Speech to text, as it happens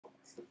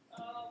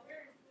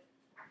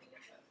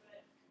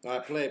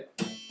Alright, play it.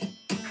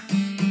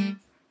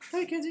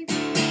 Play, Kenzie.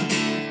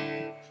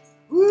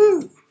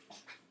 Woo!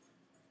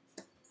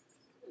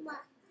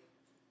 What?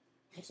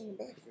 What's in the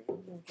bag? I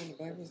don't know what's in the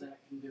bag. What that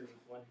can do with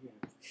one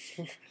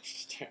hand.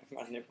 Stare at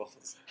my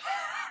nipples.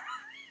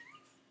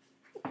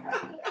 I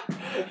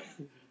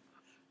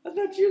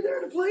thought you were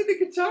there to play the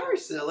guitar,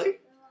 silly.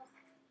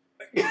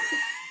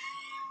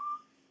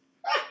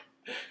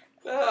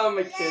 Oh,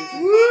 Mackenzie.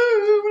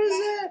 Woo! What is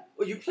that?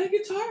 Well, you play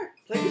guitar.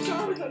 Play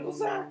guitar with Uncle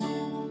Zach.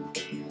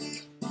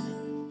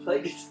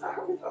 Play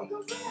guitar with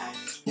Uncle Zach.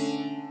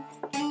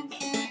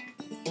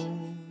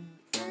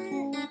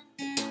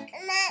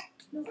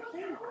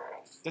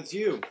 That's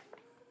you.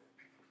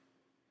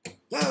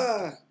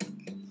 Ah!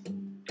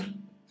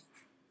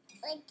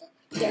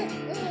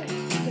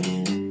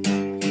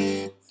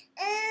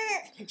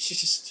 She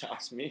just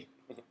stops me.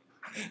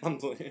 I'm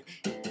playing.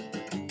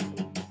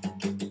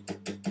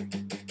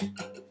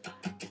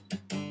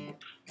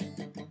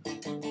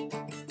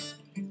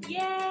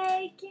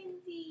 Yay,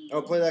 Kenzie!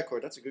 Oh, play that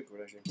chord. That's a good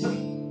chord, actually.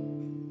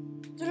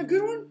 Is that a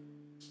good one?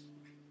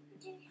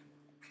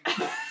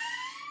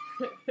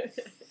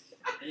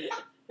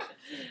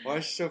 Why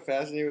is she so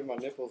fascinated with my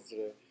nipples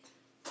today?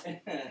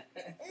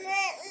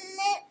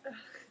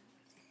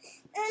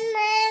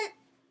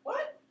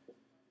 What?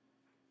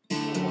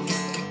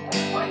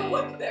 Find a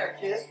look there,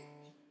 kid.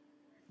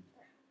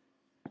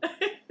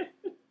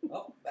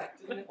 Oh, back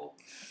to the nipple.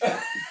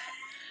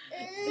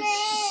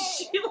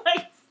 She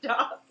like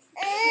stops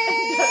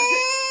and does it.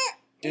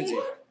 Kenzie,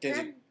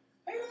 Kenzie.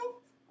 Hey,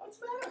 what's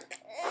the matter?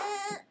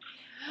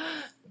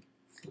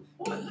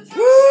 What? Let's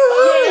Woo!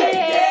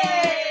 Yay!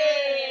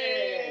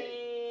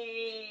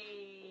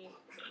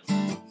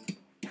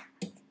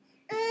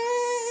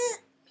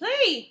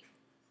 Play!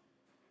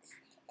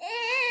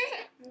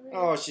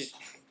 Oh,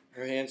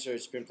 her hands are.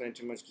 She's been playing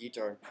too much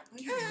guitar. What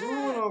are you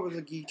doing over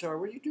the guitar?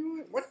 What are you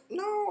doing? What?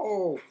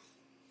 No.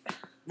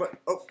 What?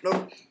 Oh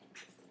no.